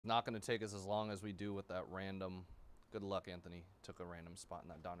not going to take us as long as we do with that random. Good luck, Anthony. Took a random spot in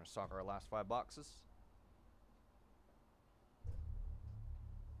that Donner Soccer. Our last 5 boxes.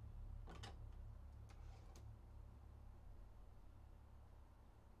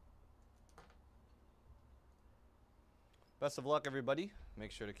 Best of luck, everybody.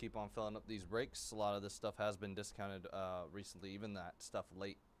 Make sure to keep on filling up these breaks. A lot of this stuff has been discounted recently, even that stuff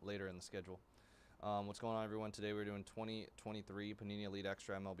later in the schedule. What's going on, everyone? Today we're doing 2023 Panini Elite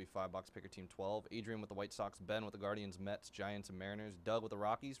Extra MLB 5-box picker team 12. Adrian with the White Sox, Ben with the Guardians, Mets, Giants, and Mariners, Doug with the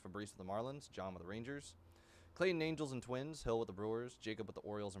Rockies, Fabrice with the Marlins, John with the Rangers, Clayton Angels and Twins, Hill with the Brewers, Jacob with the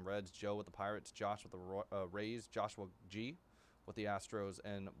Orioles and Reds, Joe with the Pirates, Josh with the Rays, Joshua G with the Astros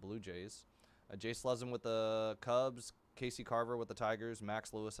and Blue Jays, Jay Slezin with the Cubs, Casey Carver with the Tigers,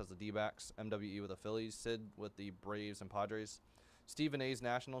 Max Lewis has the D-backs, MWE with the Phillies, Sid with the Braves and Padres, Stephen A's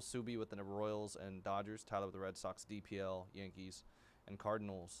Nationals, Subi with the Royals and Dodgers, Tyler with the Red Sox, DPL, Yankees, and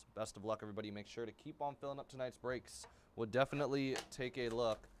Cardinals. Best of luck, everybody. Make sure to keep on filling up tonight's breaks. We'll definitely take a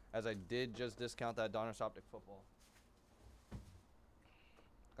look, as I did just discount that Donruss Optic football.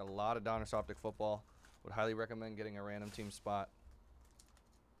 Got a lot of Donruss Optic football. Would highly recommend getting a random team spot.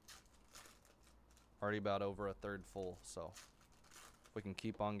 Already about over a third full, so if we can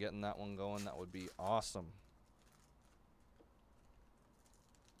keep on getting that one going, that would be awesome.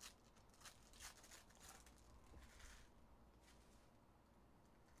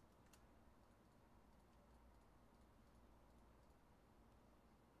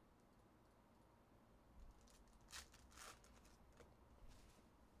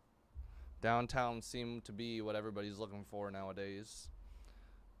 Downtown seemed to be what everybody's looking for nowadays.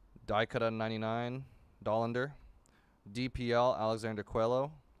 Die cut on 99, Dollander. DPL, Alexander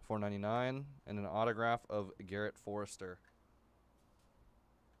Coelho, 499, and an autograph of Garrett Forrester.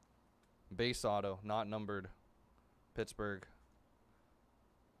 Base auto, not numbered, Pittsburgh.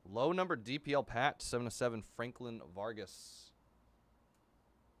 Low numbered DPL patch, 7/7, Franklin Vargas.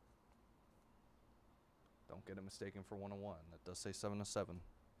 Don't get it mistaken for 101. That does say 7/7.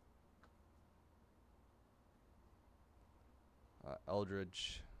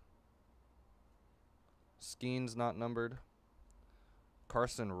 Eldridge. Skeens not numbered.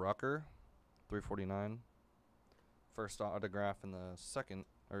 Carson Rucker, 349. First autograph in the second,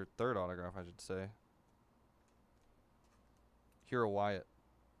 or third autograph, I should say. Hero Wyatt.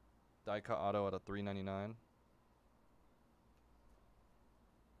 Die cut auto at a 399.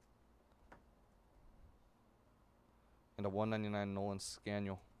 And a 199 Nolan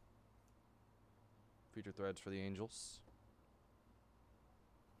Scaniel. Feature threads for the Angels.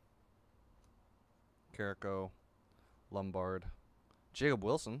 Carrico, Lombard, Jacob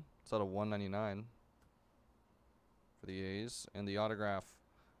Wilson. It's out of 199 for the A's, and the autograph,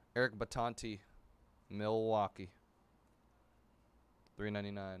 Eric Batanti, Milwaukee,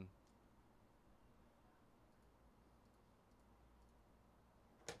 399.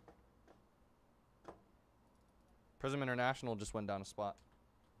 Prism International just went down a spot.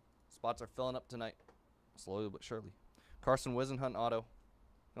 Spots are filling up tonight, slowly but surely. Carson Wisenhunt auto,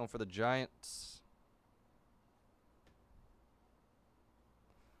 going for the Giants.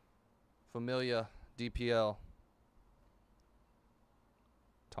 Familia, DPL.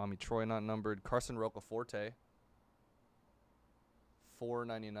 Tommy Troy not numbered. Carson Rocaforte,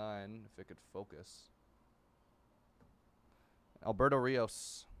 499, if it could focus. Alberto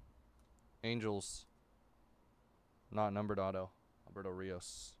Rios, Angels, not numbered auto. Alberto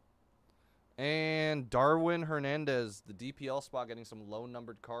Rios. And Darwin Hernandez, the DPL spot, getting some low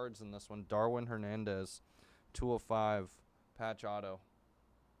numbered cards in this one. Darwin Hernandez, 205, patch auto.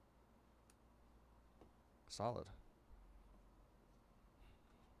 Solid.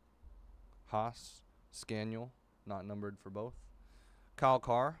 Haas, Scaniel, not numbered for both. Kyle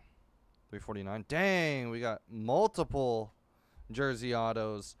Carr, 349. Dang, we got multiple jersey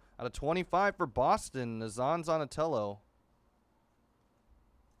autos. Out of 25 for Boston, Nazan Zanatello.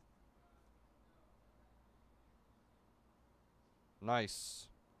 Nice.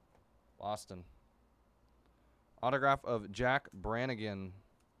 Boston. Autograph of Jack Brannigan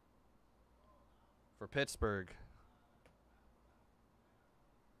for Pittsburgh.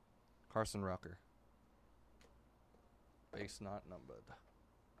 Carson Rucker. Base not numbered.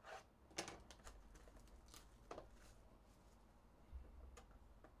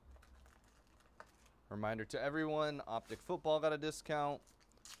 Reminder to everyone, Optic Football got a discount.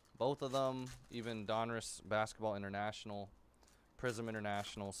 Both of them, even Donruss Basketball International, Prism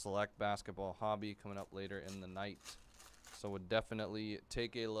International, Select Basketball Hobby coming up later in the night. So would definitely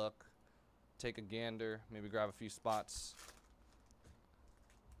take a look. Take a gander, maybe grab a few spots.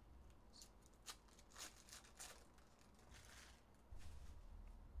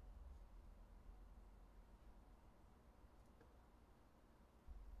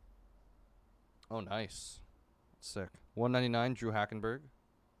 Oh, nice. Sick. 199, Drew Hackenberg.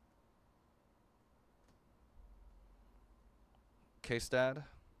 K-Stad,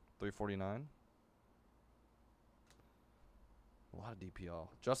 349. A lot of DPL.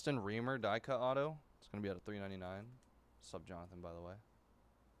 Justin Reamer, die cut auto. It's going to be at a 399. Sub Jonathan, by the way.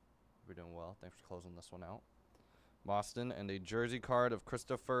 We're doing well. Thanks for closing this one out. Boston, and a jersey card of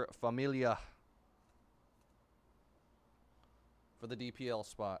Christopher Familia for the DPL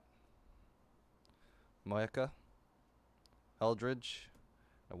spot. Moeka, Eldridge,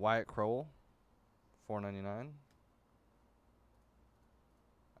 a Wyatt Crowell, 499.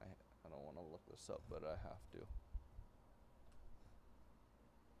 I don't want to look this up, but I have to.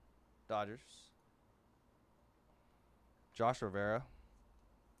 Dodgers. Josh Rivera.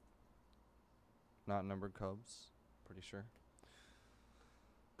 Not numbered Cubs, pretty sure.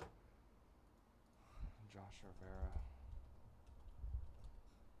 Josh Rivera.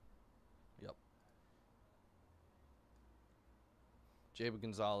 Yep. Jabe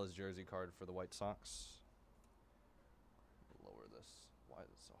Gonzalez jersey card for the White Sox. Lower this. Why is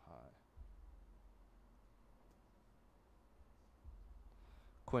it so high?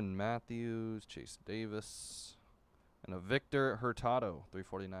 Quinn Matthews, Chase Davis, and a Victor Hurtado,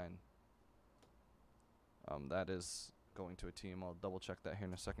 349. That is going to a team. I'll double check that here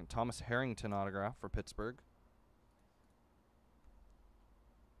in a second. Thomas Harrington autograph for Pittsburgh.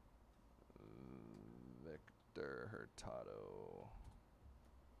 Victor Hurtado.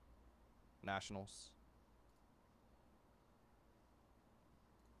 Nationals.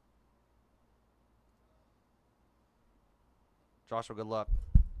 Joshua, good luck.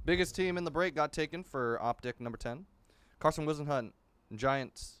 Biggest team in the break got taken for Optic number 10. Carson Wisenhunt,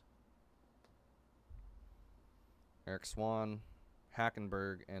 Giants. Eric Swan,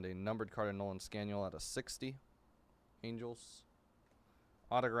 Hackenberg, and a numbered card of Nolan Scanuel at a 60. Angels.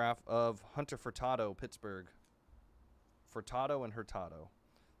 Autograph of Hunter Furtado, Pittsburgh. Furtado and Hurtado,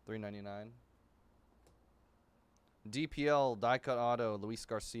 $3.99. DPL die cut auto, Luis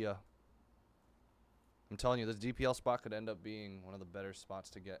Garcia. I'm telling you, this DPL spot could end up being one of the better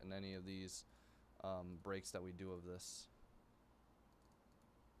spots to get in any of these breaks that we do of this.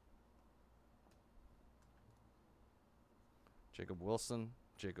 Jacob Wilson,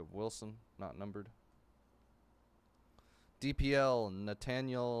 not numbered. DPL,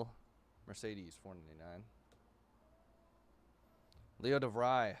 Nathaniel Mercedes, $4.99. Leo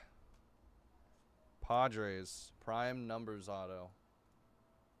DeVry, Padres, prime numbers auto,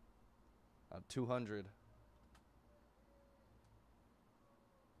 200.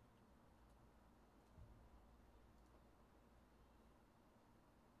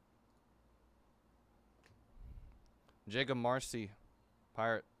 Jacob Marcy,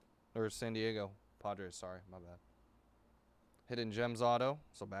 Pirate, or San Diego Padres, sorry, my bad. Hidden Gems auto,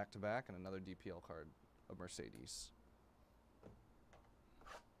 so back-to-back, and another DPL card of Mercedes.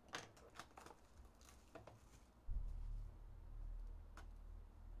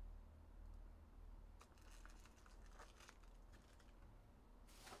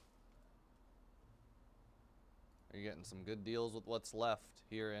 You're getting some good deals with what's left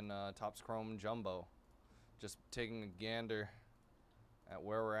here in Topps Chrome Jumbo. Just taking a gander at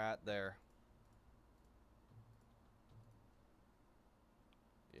where we're at there.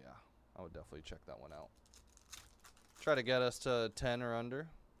 Yeah, I would definitely check that one out. Try to get us to 10 or under.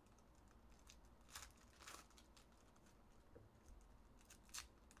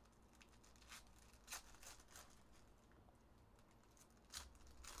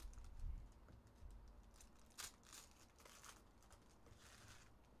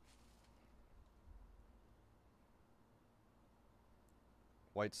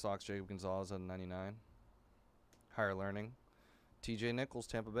 White Sox, Jacob Gonzalez at 99. Higher Learning. TJ Nichols,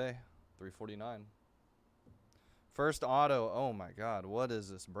 Tampa Bay, 349. First auto. Oh my God, what is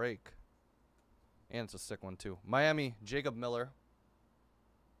this break? And it's a sick one too. Miami, Jacob Miller.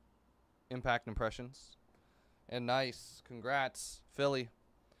 Impact Impressions. And nice. Congrats, Philly.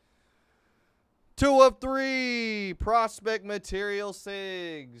 2 of 3. Prospect Material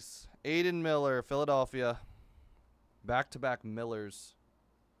Sigs. Aiden Miller, Philadelphia. Back-to-back Millers.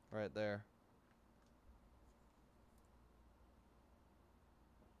 Right there.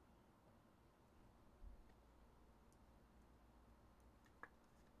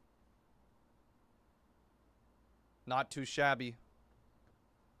 Not too shabby.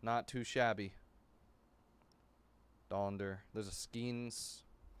 Not too shabby. Dollander. There's a Skeens.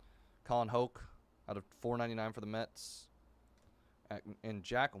 Colin Hoke out of $4.99 for the Mets. And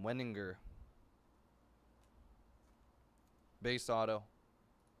Jack Wenninger. Base auto.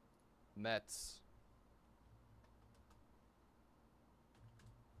 Mets.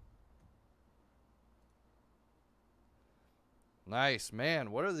 Nice,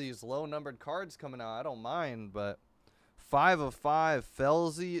 man. What are these low-numbered cards coming out? I don't mind, but 5 of 5.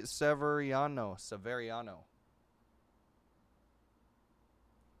 Felzy Severiano.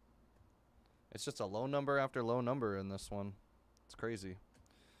 It's just a low number after low number in this one. It's crazy.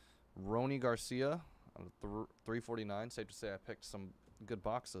 Rony Garcia, 349. Safe to say I picked some good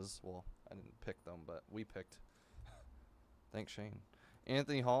boxes. Well, I didn't pick them, but we picked. Thanks, Shane.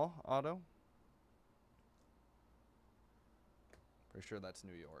 Anthony Hall, auto. Pretty sure that's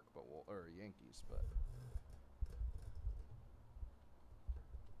New York, but or Yankees, but.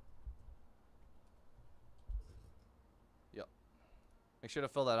 Yep. Make sure to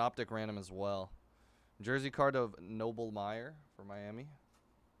fill that optic random as well. Jersey card of Noble Meyer for Miami.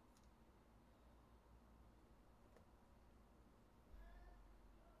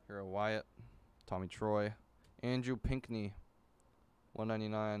 Hero Wyatt, Tommy Troy, Andrew Pinckney,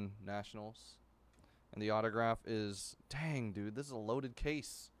 199 Nationals. And the autograph is, dang, dude, this is a loaded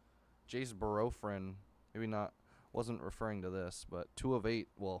case. Jace Barofrin, maybe not, wasn't referring to this, but 2 of 8.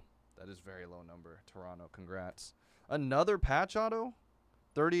 Well, that is very low number. Toronto, congrats. Another patch auto,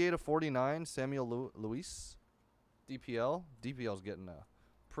 38 of 49, Samuel Luis, DPL. DPL's getting a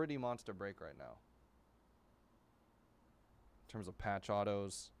pretty monster break right now. In terms of patch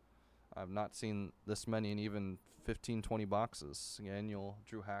autos, I've not seen this many in even 15, 20 boxes. Annual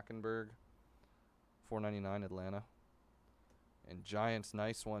Drew Hackenberg. 499 Atlanta. And Giants,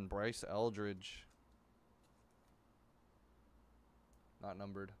 nice one. Bryce Eldridge. Not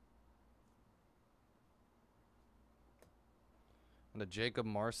numbered. And a Jacob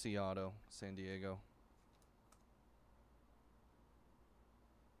Marcy auto, San Diego.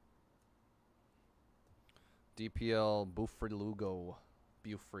 DPL Bufry Lugo.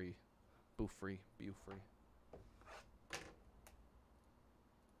 Bufry.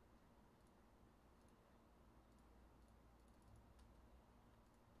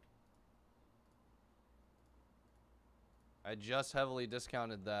 I just heavily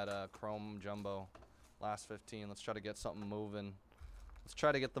discounted that Chrome Jumbo last 15. Let's try to get something moving. Let's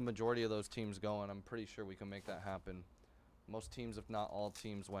try to get the majority of those teams going. I'm pretty sure we can make that happen. Most teams, if not all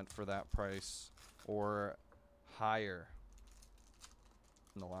teams, went for that price or higher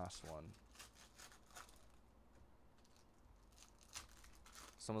in the last one.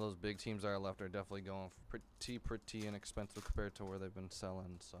 Some of those big teams that are left are definitely going for pretty inexpensive compared to where they've been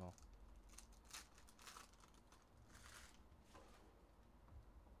selling, so.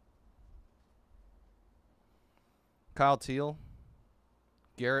 Kyle Teal.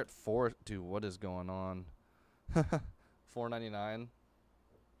 Garrett Ford. Dude, what is going on? $4.99.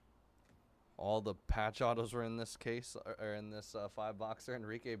 All the patch autos were in this case, or in this 5-boxer.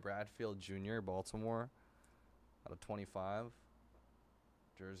 Enrique Bradfield Jr., Baltimore, out of 25.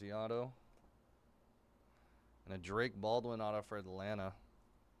 Jersey auto. And a Drake Baldwin auto for Atlanta.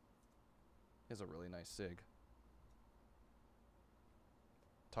 He has a really nice sig.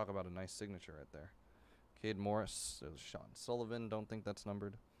 Talk about a nice signature right there. Cade Morris. There's Sean Sullivan. Don't think that's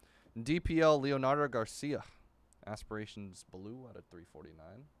numbered. DPL Leonardo Garcia. Aspirations Blue out of 349.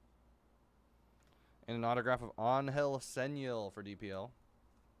 And an autograph of Angel Senyel for DPL.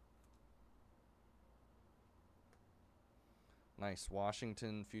 Nice.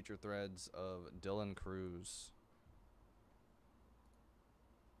 Washington Future Threads of Dylan Cruz.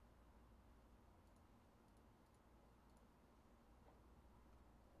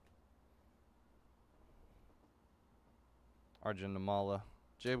 Arjun Namala.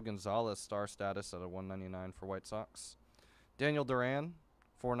 Jabe Gonzalez, star status at a 199 for White Sox. Daniel Duran,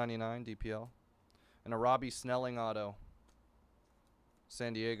 499 DPL. And a Robbie Snelling auto.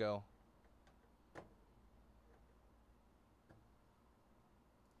 San Diego.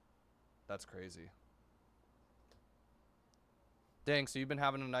 That's crazy. Dang, so you've been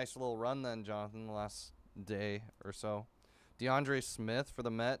having a nice little run then, Jonathan, the last day or so. DeAndre Smith for the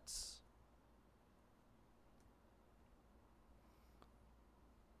Mets.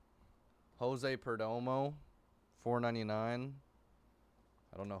 Jose Perdomo, $4.99.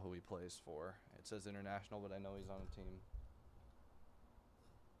 I don't know who he plays for. It says international, but I know he's on a team.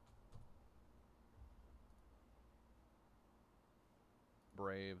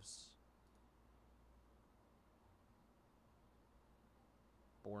 Braves.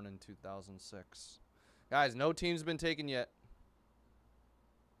 Born in 2006. Guys, no team's been taken yet.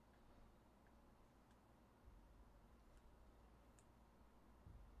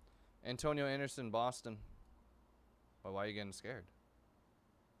 Antonio Anderson, Boston. Well, why are you getting scared?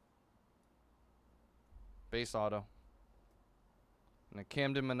 Base auto. And a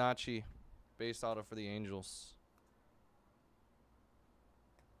Camden Minacci base auto for the Angels.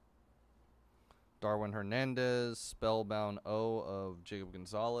 Darwin Hernandez, Spellbound O of Jacob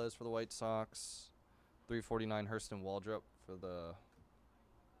Gonzalez for the White Sox. 349 Hurston Waldrop for the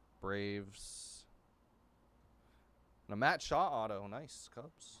Braves. And a Matt Shaw auto. Nice,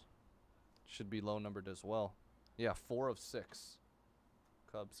 Cubs. Should be low numbered as well. Yeah, 4 of 6.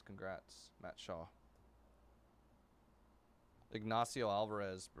 Cubs, congrats. Matt Shaw. Ignacio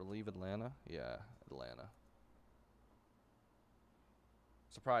Alvarez, believe Atlanta? Yeah, Atlanta.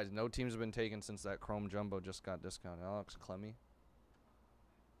 Surprised. No teams have been taken since that Chrome Jumbo just got discounted. Alex Clemmy.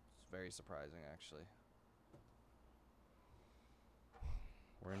 It's very surprising, actually.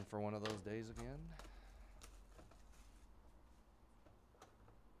 We're in for one of those days again.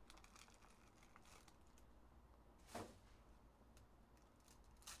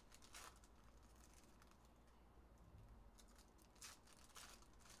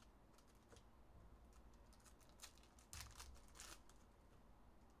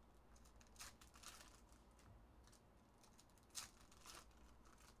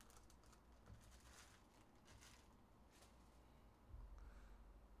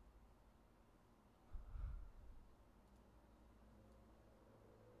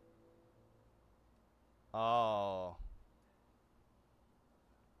 Oh.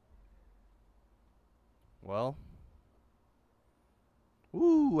 Well.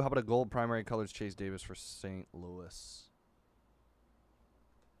 Ooh, how about a gold primary colors Chase Davis for St. Louis?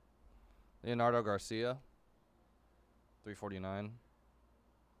 Leonardo Garcia. 349. Do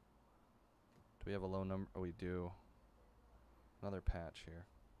we have a low number? Oh, we do. Another patch here.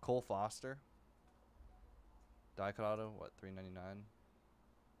 Cole Foster. Die cut auto, what, 399?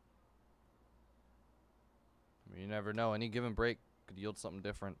 I mean, you never know. Any given break could yield something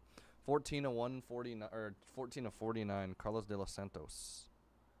different. 14 of 149 or 14 of 49. Carlos De Los Santos.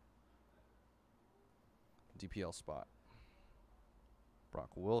 DPL spot.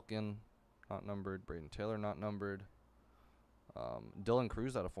 Brock Wilkin, not numbered. Braden Taylor, not numbered. Dylan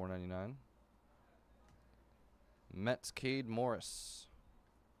Cruz out of 499. Mets Cade Morris.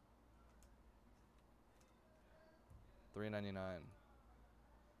 399.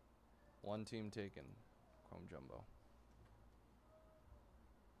 One team taken. Chrome Jumbo.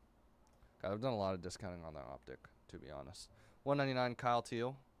 God, I've done a lot of discounting on that optic, to be honest. 199 Kyle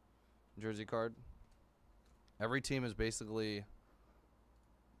Teal. Jersey card. Every team is basically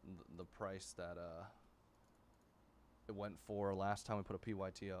the price that it went for last time we put a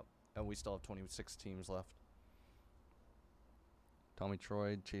PYT up. And we still have 26 teams left. Tommy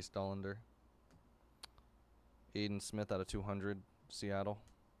Troy, Chase Dollander. Aiden Smith out of 200, Seattle.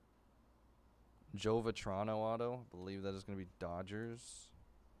 Joe Vitrano auto. I believe that is going to be Dodgers.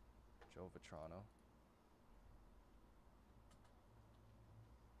 Joe Vitrano.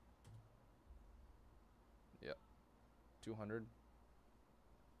 Yep. 200.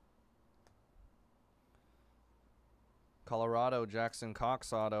 Colorado, Jackson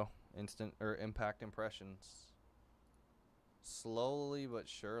Cox auto. Instant or impact impressions. Slowly but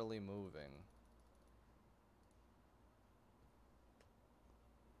surely moving.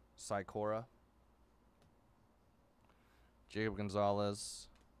 Sikora. Jacob Gonzalez.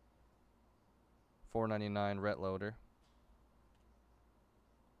 499 Rhett Loader.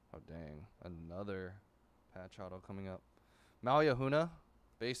 Oh, dang. Another patch auto coming up. Malia Huna.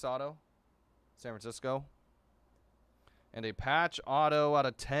 Base auto. San Francisco. And a patch auto out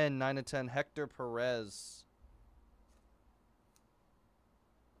of 10. 9 to 10. Hector Perez.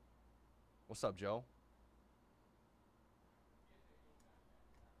 What's up, Joe?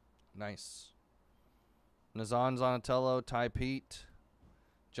 Nice. Nazan Zonatello, Ty Pete.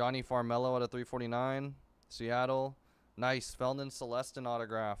 Johnny Farmello out of 349. Seattle. Nice. Feldon Celestin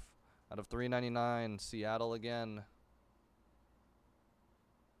autograph out of 399. Seattle again.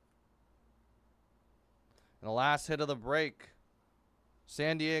 And the last hit of the break.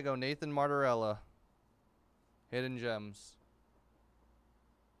 San Diego, Nathan Martorella. Hidden Gems.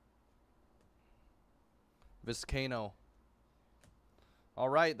 Vizcaino. All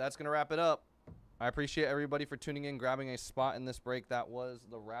right, that's going to wrap it up. I appreciate everybody for tuning in, grabbing a spot in this break. That was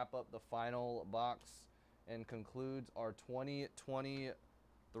the wrap-up, the final box, and concludes our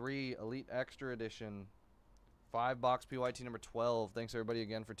 2023 Elite Extra Edition 5-box PYT number 12. Thanks, everybody,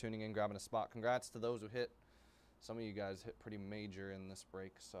 again for tuning in, grabbing a spot. Congrats to those who hit. Some of you guys hit pretty major in this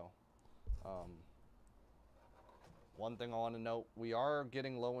break. So, one thing I want to note, we are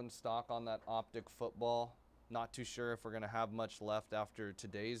getting low in stock on that Optic Football. Not too sure if we're going to have much left after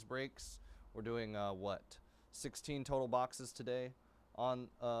today's breaks. We're doing, 16 total boxes today on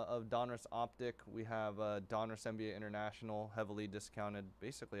of Donruss Optic. We have Donruss NBA International, heavily discounted.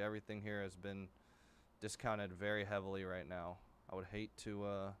 Basically, everything here has been discounted very heavily right now. I would hate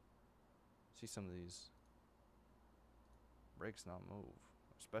to See some of these breaks not move,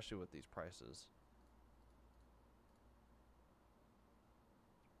 especially with these prices.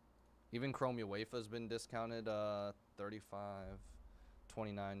 Even Chromia UEFA has been discounted 35,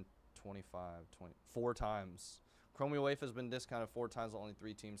 29, 25, 20, 4 times. Chromia UEFA has been discounted 4 times, only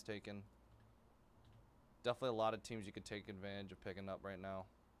 3 teams taken. Definitely a lot of teams you could take advantage of picking up right now.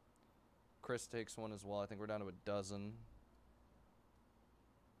 Chris takes one as well. I think we're down to a dozen.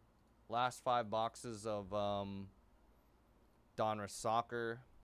 Last 5 boxes of Donruss Soccer.